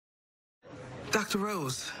Dr.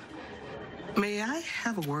 Rose, may I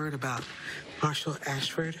have a word about Marshall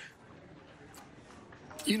Ashford?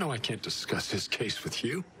 You know I can't discuss his case with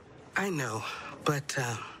you. I know, but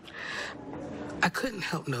I couldn't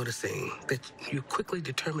help noticing that you quickly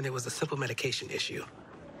determined it was a simple medication issue.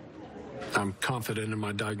 I'm confident in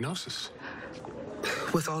my diagnosis.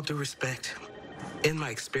 With all due respect, in my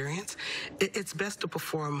experience, it's best to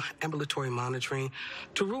perform ambulatory monitoring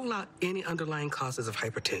to rule out any underlying causes of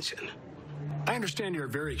hypertension. I understand you're a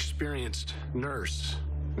very experienced nurse,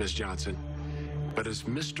 Ms. Johnson, but as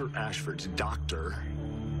Mr. Ashford's doctor,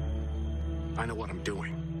 I know what I'm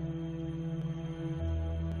doing.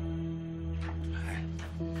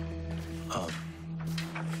 How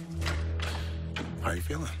are you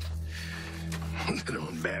feeling? A little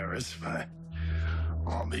embarrassed by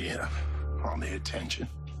all the attention.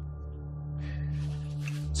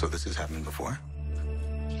 So this has happened before?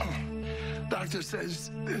 Doctor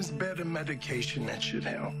says there's better medication that should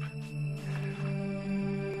help.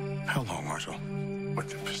 How long, Marshall? With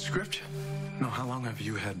the prescription? No, how long have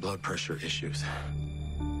you had blood pressure issues?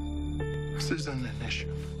 This isn't an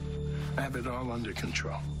issue. I have it all under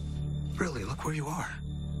control. Really, look where you are.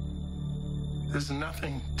 There's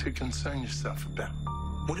nothing to concern yourself about.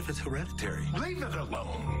 What if it's hereditary? Leave it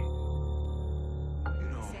alone. You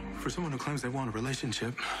know, for someone who claims they want a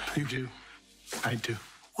relationship, You do. I do.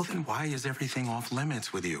 well, then why is everything off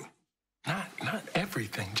limits with you? Not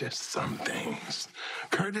everything, just some things.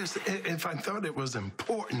 Curtis, if I thought it was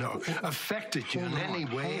important or affected you in any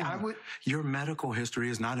way, I would... Your medical history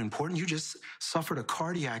is not important. You just suffered a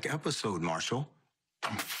cardiac episode, Marshall.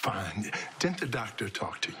 I'm fine. Didn't the doctor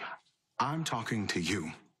talk to you? I'm talking to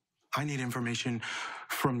you. I need information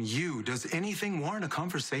from you. Does anything warrant a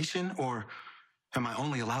conversation, or am I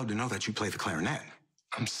only allowed to know that you play the clarinet?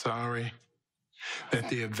 I'm sorry that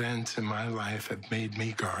the events in my life have made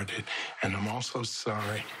me guarded, and I'm also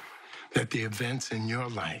sorry that the events in your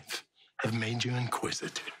life have made you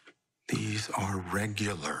inquisitive. These are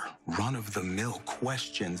regular, run-of-the-mill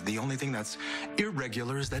questions. The only thing that's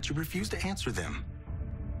irregular is that you refuse to answer them.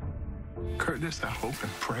 Curtis, I hope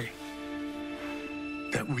and pray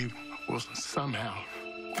that we will somehow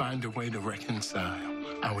find a way to reconcile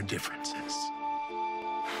our differences.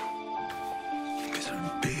 These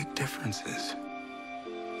are big differences.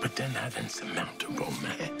 But they're not insurmountable,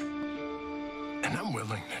 man. And I'm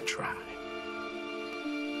willing to try.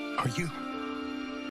 Are you?